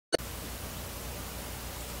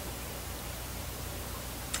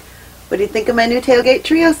What do you think of my new Tailgate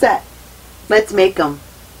Trio set? Let's make them.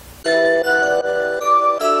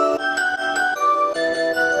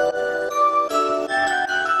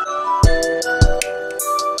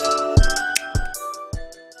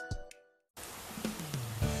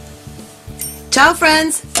 Ciao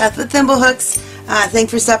friends, Beth with Thimblehooks.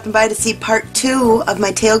 Thanks for stopping by to see part 2 of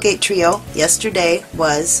my Tailgate Trio. Yesterday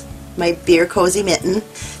was my beer cozy mitten.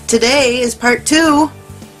 Today is part 2,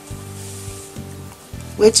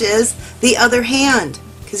 which is the other hand,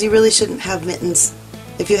 because you really shouldn't have mittens.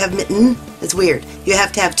 If you have mitten, it's weird. You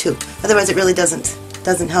have to have 2. Otherwise it really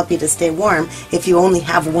doesn't help you to stay warm if you only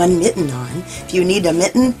have 1 mitten on. If you need a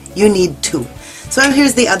mitten, you need 2. So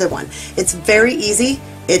here's the other one. It's very easy.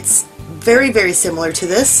 It's very, very similar to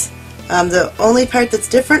this. The only part that's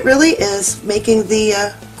different really is making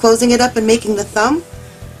the, closing it up and making the thumb.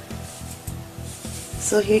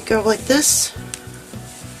 So here you go like this.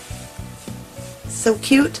 So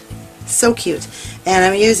cute. So cute. And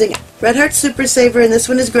I'm using Red Heart Super Saver, and this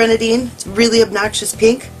one is Grenadine. It's really obnoxious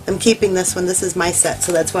pink. I'm keeping this one. This is my set,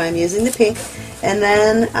 so that's why I'm using the pink. And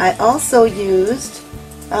then I also used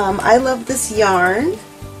I Love This yarn,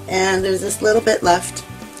 and there's this little bit left.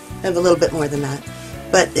 I have a little bit more than that.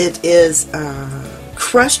 But it is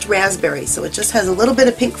crushed raspberry, so it just has a little bit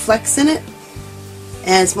of pink flecks in it,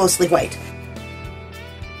 and it's mostly white.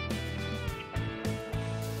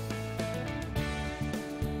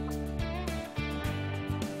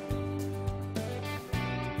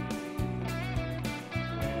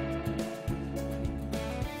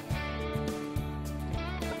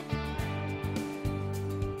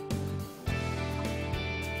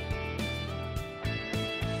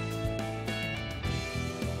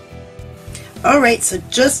 Alright, so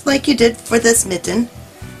just like you did for this mitten,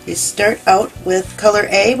 you start out with color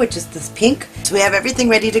A, which is this pink. So we have everything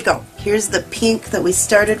ready to go. Here's the pink that we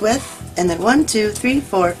started with, and then 1, 2, 3,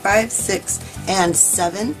 4, 5, 6, and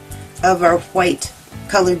 7 of our white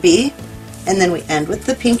color B, and then we end with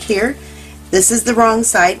the pink here. This is the wrong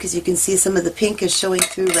side because you can see some of the pink is showing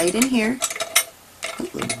through right in here.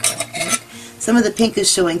 Some of the pink is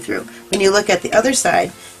showing through. When you look at the other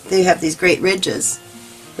side, they have these great ridges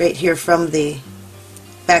right here from the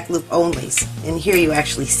back loop onlys, and here you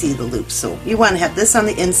actually see the loops. So you want to have this on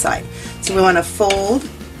the inside. So we want to fold,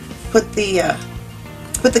 put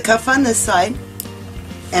the cuff on this side,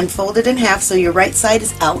 and fold it in half so your right side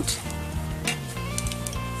is out.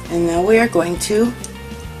 And now we are going to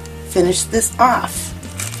finish this off.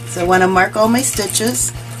 So I want to mark all my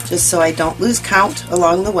stitches just so I don't lose count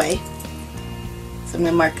along the way. So I'm going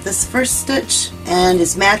to mark this first stitch, and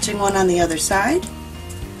is matching one on the other side.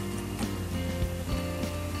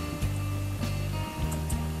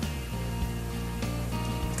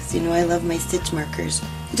 You know I love my stitch markers.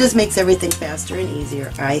 It just makes everything faster and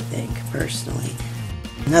easier, I think, personally.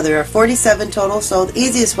 Now there are 47 total, so the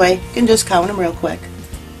easiest way, you can just count them real quick.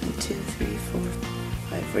 1, 2, 3, 4,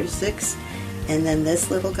 5, 46. And then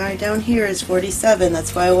this little guy down here is 47.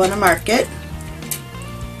 That's why I want to mark it.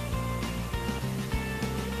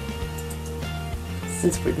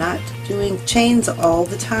 Since we're not doing chains all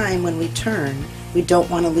the time when we turn, we don't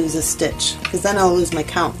want to lose a stitch, because then I'll lose my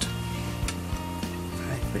count.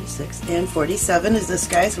 46 and 47 is this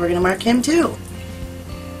guy, so we're going to mark him too.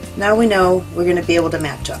 Now we know we're going to be able to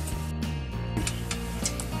match up.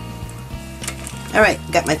 Alright,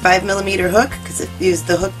 got my 5mm hook because it used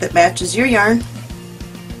the hook that matches your yarn.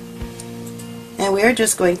 And we are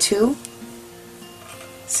just going to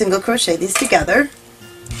single crochet these together.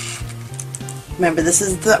 Remember, this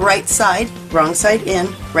is the right side, wrong side in,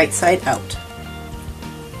 right side out.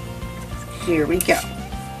 Here we go.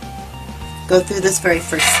 Go through this very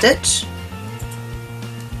first stitch,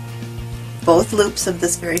 both loops of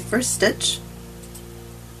this very first stitch,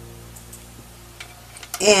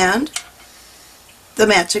 and the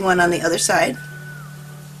matching one on the other side.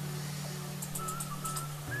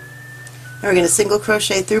 And we're going to single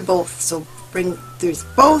crochet through both, so bring through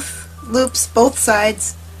both loops, both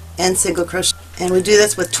sides, and single crochet. And we do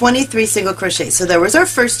this with 23 single crochets. So there was our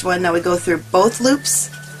first one. Now we go through both loops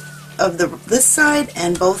of this side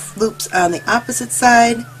and both loops on the opposite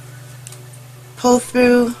side, pull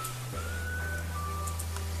through,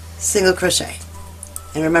 single crochet.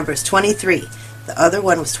 And remember, it's 23. The other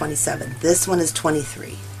one was 27. This one is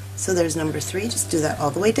 23. So there's number 3. Just do that all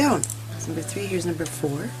the way down. Here's number 3, here's number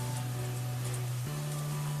 4.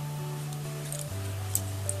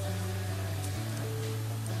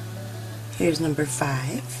 Here's number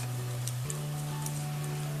 5.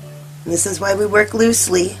 And this is why we work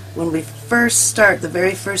loosely when we first start the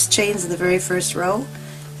very first chains in the very first row,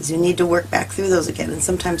 is you need to work back through those again, and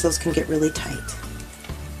sometimes those can get really tight.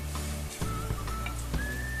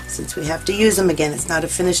 This since we have to use them again. It's not a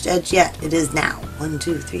finished edge yet. It is now. 1,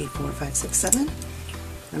 2, 3, 4, 5, 6, 7.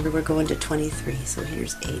 Remember, we're going to 23, so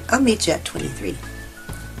here's 8. I'll meet you at 23.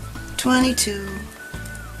 22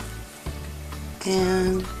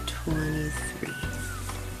 and 23.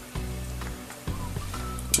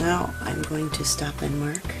 Now I'm going to stop and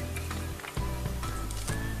mark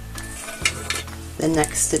the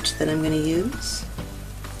next stitch that I'm going to use.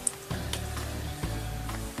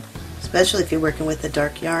 Especially if you're working with a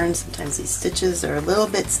dark yarn, sometimes these stitches are a little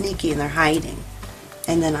bit sneaky and they're hiding.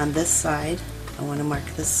 And then on this side, I want to mark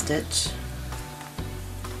this stitch.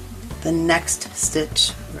 The next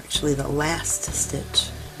stitch, or actually the last stitch,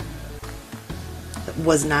 that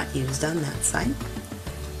was not used on that side.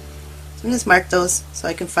 So I'm just mark those so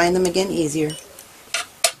I can find them again easier.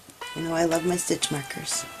 You know I love my stitch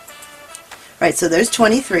markers. Right, so there's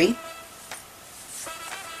 23.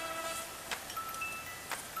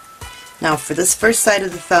 Now for this first side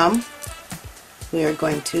of the thumb, we are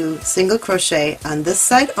going to single crochet on this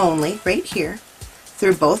side only, right here,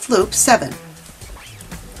 through both loops, 7.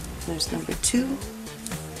 There's number 2.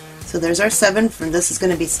 So there's our 7. From this is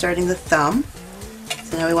going to be starting the thumb.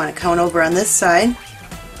 So now we want to count over on this side.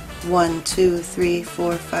 1, 2, 3,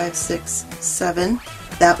 4, 5, 6, 7.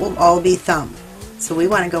 That will all be thumb. So we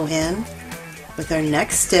want to go in with our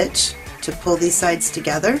next stitch to pull these sides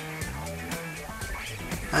together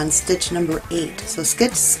on stitch number 8. So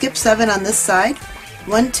skip 7 on this side.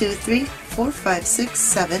 1, 2, 3, 4, 5, 6,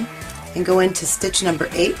 7, and go into stitch number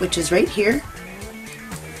 8, which is right here.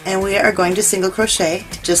 And we are going to single crochet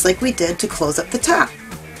just like we did to close up the top.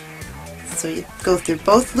 So you go through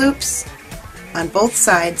both loops on both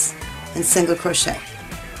sides and single crochet.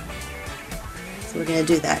 So we're going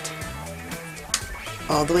to do that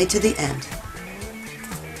all the way to the end.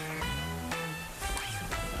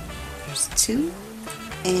 There's 2,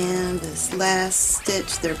 and this last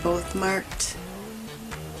stitch, they're both marked,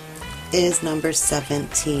 is number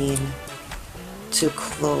 17 to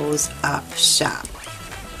close up shop.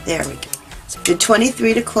 There we go. So do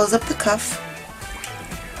 23 to close up the cuff,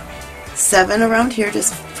 7 around here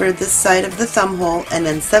just for this side of the thumb hole, and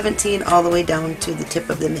then 17 all the way down to the tip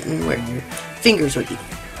of the mitten where your fingers would be.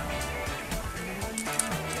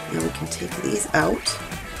 Now we can take these out.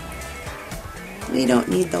 We don't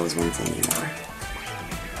need those ones anymore.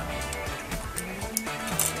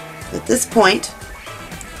 At this point,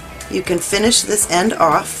 you can finish this end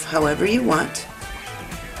off however you want.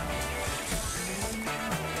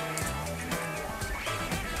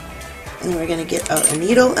 And we're going to get out a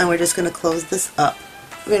needle and we're just going to close this up.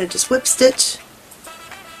 We're going to just whip stitch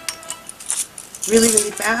really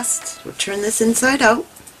fast. We'll turn this inside out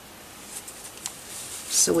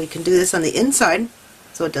so we can do this on the inside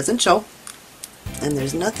so it doesn't show. And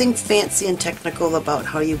there's nothing fancy and technical about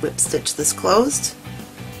how you whip stitch this closed.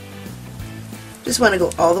 Just want to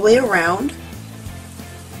go all the way around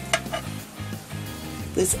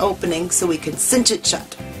this opening so we can cinch it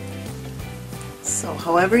shut. So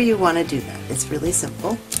however you want to do that, it's really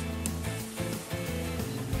simple.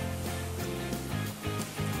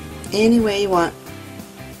 Any way you want,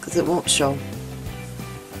 because it won't show.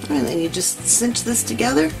 And then you just cinch this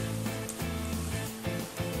together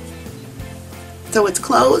so it's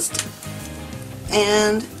closed,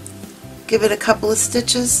 and give it a couple of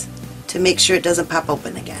stitches to make sure it doesn't pop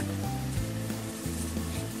open again.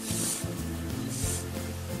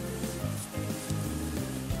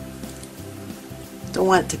 Don't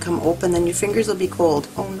want it to come open, then your fingers will be cold.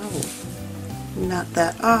 Oh no, knot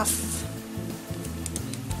that off.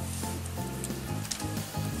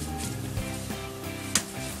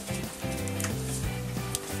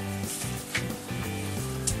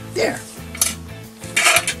 There.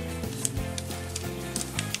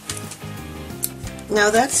 Now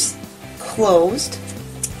that's closed.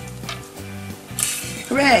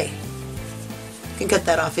 Hooray! You can cut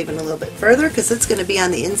that off even a little bit further because it's going to be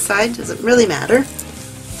on the inside. Doesn't really matter.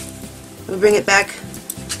 We'll bring it back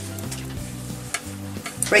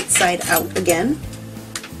right side out again.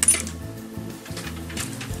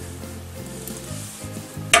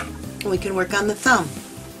 And we can work on the thumb.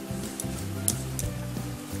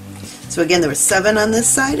 So again, there was 7 on this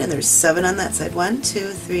side and there's 7 on that side. 1,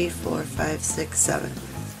 2, 3, 4, 5, 6, 7.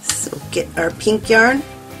 So get our pink yarn,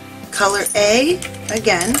 color A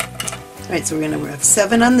again. Alright, so we're going to have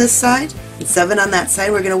 7 on this side and 7 on that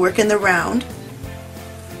side. We're going to work in the round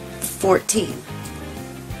 14.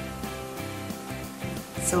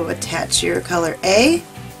 So attach your color A,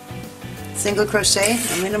 single crochet.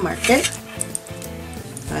 I'm going to mark it.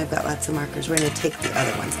 I've got lots of markers. We're going to take the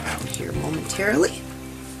other ones out here momentarily.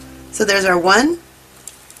 So there's our 1,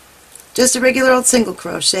 Just a regular old single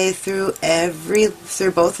crochet through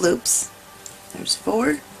both loops. There's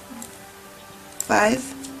 4,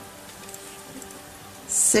 5,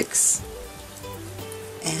 6,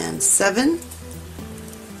 and 7.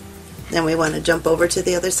 Then we want to jump over to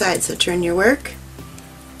the other side, so turn your work.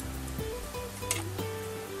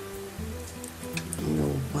 And go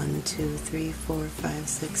 1, 2, 3, 4, 5,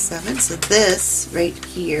 6, 7. So this right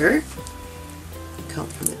here,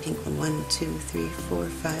 count from the pink one, 1, 2, 3, 4,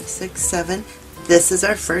 5, 6, 7. This is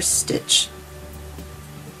our first stitch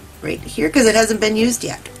right here because it hasn't been used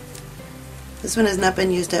yet. This one has not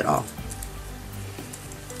been used at all.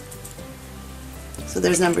 So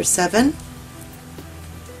there's number 7,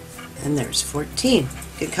 and there's 14. You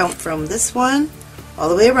can count from this one all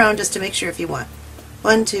the way around just to make sure if you want.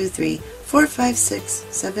 1, 2, 3, 4, 5, 6,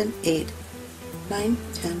 7, 8, 9,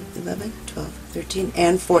 10, 11, 12, 13,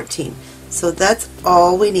 and 14. So that's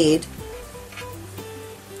all we need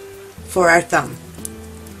for our thumb.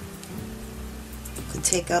 So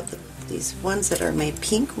take out these ones that are my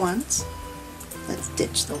pink ones. Let's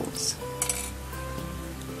ditch those.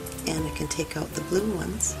 And I can take out the blue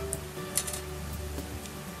ones.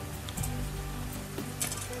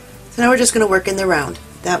 So now we're just going to work in the round.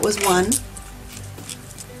 That was one.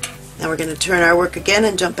 Now we're going to turn our work again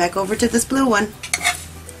and jump back over to this blue one.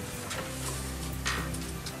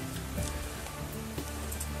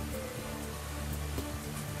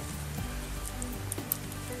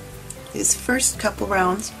 These first couple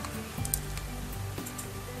rounds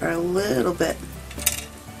are a little bit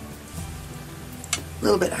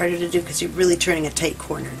harder to do because you're really turning a tight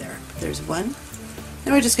corner there. But there's one.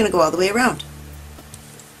 Now we're just going to go all the way around.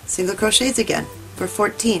 Single crochets again for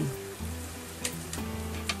 14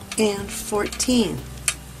 and 14,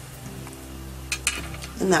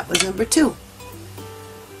 and that was number 2.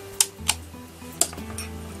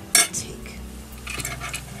 Take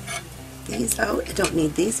these out. I don't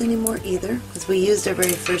need these anymore either because we used our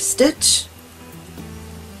very first stitch.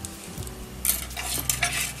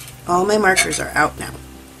 All my markers are out now.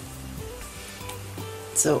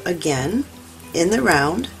 So again, in the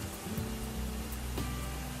round,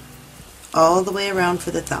 all the way around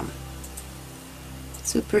for the thumb.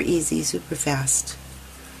 Super easy, super fast.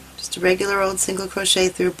 Just a regular old single crochet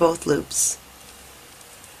through both loops.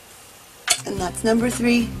 And that's number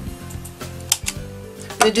 3.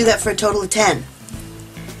 I'm going to do that for a total of 10.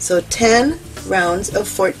 So 10 rounds of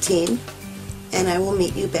 14, and I will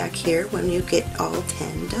meet you back here when you get all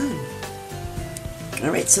 10 done.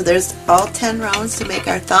 Alright, so there's all 10 rounds to make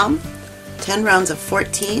our thumb. 10 rounds of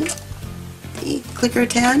 14. The clicker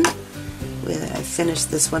 10. I finished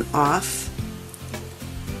this one off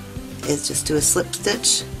is just do a slip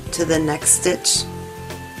stitch to the next stitch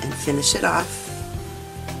and finish it off.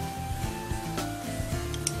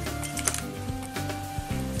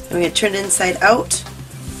 And we're going to turn it inside out,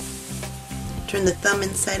 turn the thumb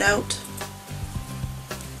inside out,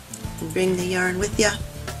 and bring the yarn with you.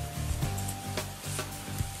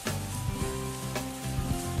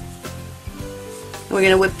 And we're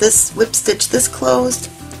going to whip stitch this closed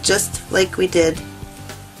just like we did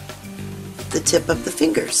the tip of the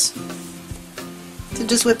fingers. So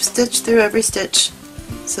just whip stitch through every stitch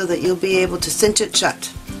so that you'll be able to cinch it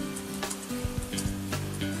shut.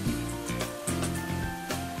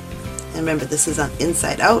 And remember, this is on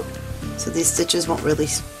inside out, so these stitches won't really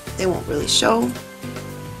show.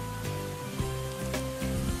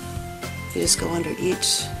 You just go under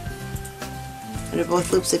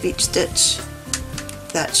both loops of each stitch.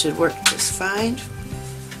 That should work just fine.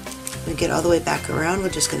 We get all the way back around, we're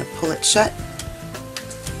just going to pull it shut.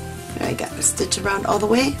 I got a stitch around all the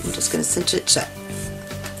way, I'm just going to cinch it shut.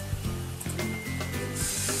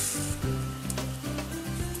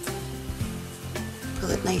 Pull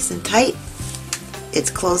it nice and tight. It's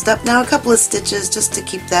closed up now, a couple of stitches just to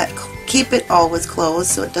keep it always closed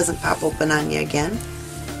so it doesn't pop open on you again.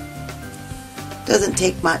 Doesn't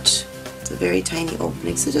take much. It's a very tiny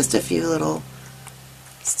opening, so just a few little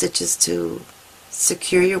stitches to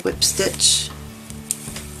secure your whip stitch.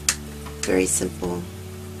 Very simple.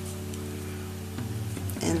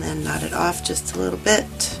 And then knot it off just a little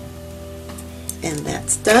bit. And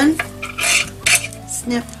that's done.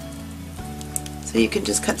 Snip. So you can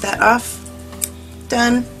just cut that off.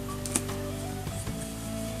 Done.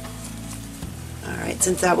 Alright,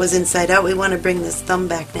 since that was inside out, we want to bring this thumb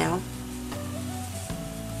back now.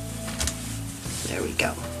 There we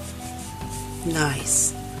go.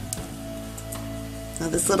 Nice. Now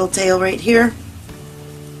this little tail right here,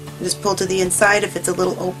 just pull to the inside if it's a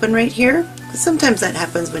little open right here. Sometimes that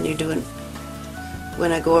happens when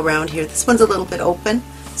I go around here. This one's a little bit open,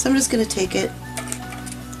 so I'm just going to take it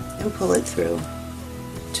and pull it through.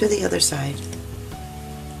 to the other side.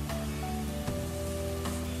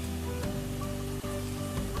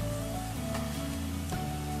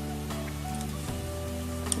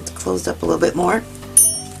 It's closed up a little bit more.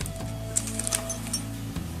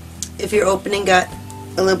 If your opening got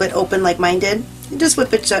a little bit open like mine did, you just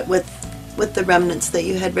whip it shut with the remnants that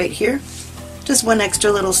you had right here. Just one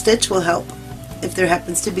extra little stitch will help. If there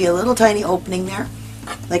happens to be a little tiny opening there,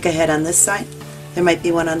 like I had on this side, there might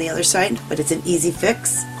be one on the other side, but it's an easy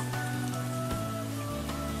fix.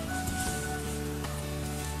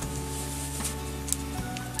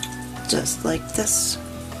 Just like this.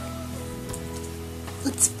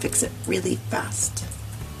 Let's fix it really fast.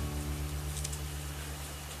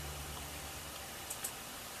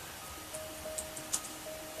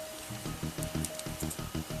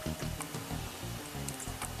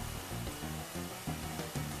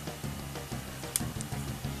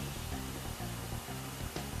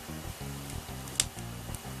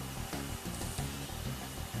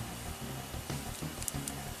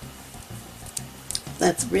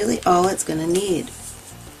 That's really all it's going to need,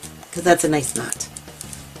 because that's a nice knot.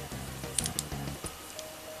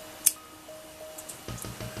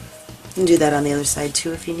 You can do that on the other side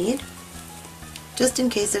too if you need, just in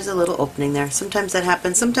case there's a little opening there. Sometimes that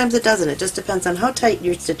happens, sometimes it doesn't. It just depends on how tight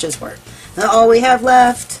your stitches were. Now all we have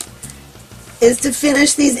left is to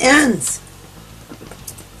finish these ends.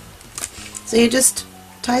 So you just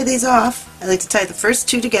tie these off. I like to tie the first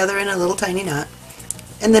two together in a little tiny knot,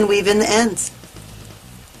 and then weave in the ends.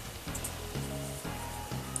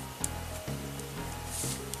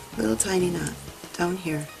 Little tiny knot down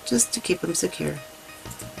here just to keep them secure.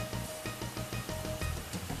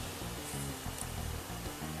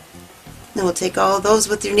 Then we'll take all of those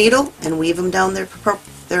with your needle and weave them down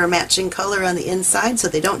their matching color on the inside so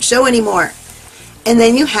they don't show anymore. And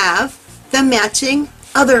then you have the matching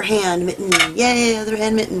other hand mitten. Yay, other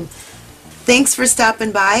hand mitten. Thanks for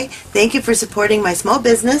stopping by. Thank you for supporting my small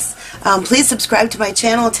business. Please subscribe to my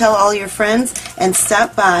channel, tell all your friends, and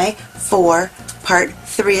stop by for part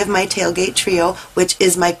 3 of my Tailgate Trio, which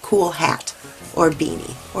is my cool hat or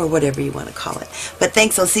beanie or whatever you want to call it. But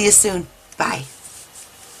thanks, I'll see you soon. Bye.